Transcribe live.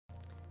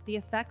The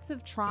effects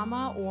of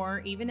trauma or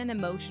even an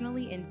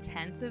emotionally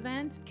intense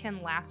event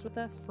can last with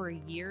us for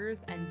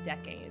years and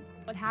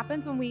decades. What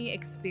happens when we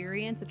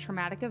experience a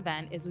traumatic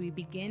event is we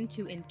begin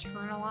to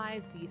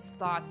internalize these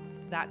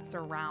thoughts that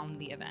surround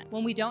the event.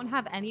 When we don't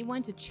have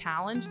anyone to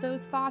challenge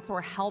those thoughts or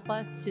help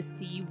us to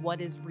see what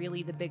is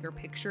really the bigger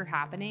picture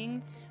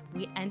happening,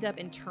 we end up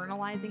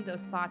internalizing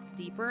those thoughts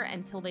deeper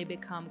until they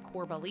become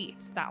core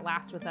beliefs that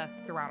last with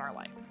us throughout our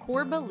life.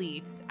 Core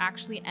beliefs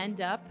actually end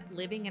up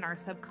living in our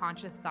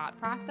subconscious thought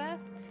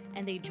process,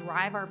 and they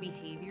drive our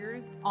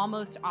behaviors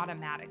almost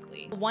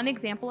automatically. One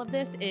example of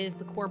this is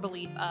the core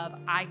belief of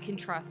I can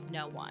trust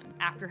no one.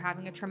 After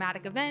having a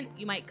traumatic event,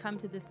 you might come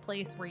to this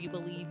place where you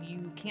believe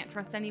you can't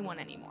trust anyone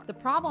anymore. The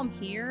problem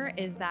here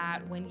is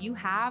that when you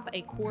have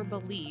a core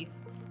belief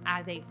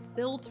as a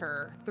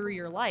filter through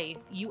your life,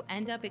 you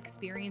end up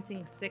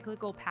experiencing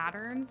cyclical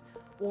patterns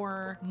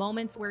or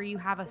moments where you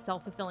have a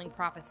self-fulfilling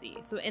prophecy.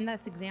 So in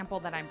this example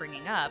that I'm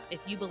bringing up, if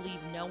you believe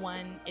no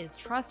one is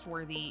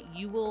trustworthy,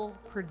 you will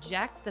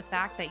project the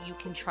fact that you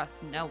can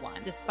trust no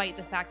one, despite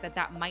the fact that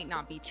that might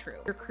not be true.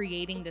 You're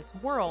creating this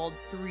world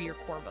through your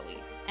core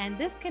belief. And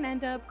this can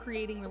end up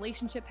creating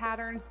relationship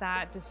patterns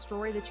that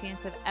destroy the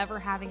chance of ever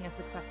having a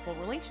successful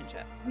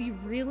relationship. We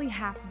really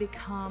have to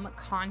become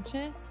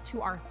conscious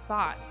to our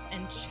thoughts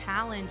and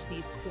challenge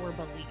these core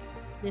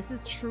beliefs. This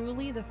is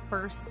truly the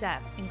first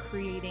step in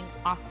creating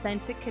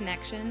authentic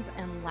connections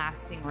and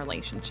lasting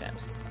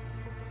relationships.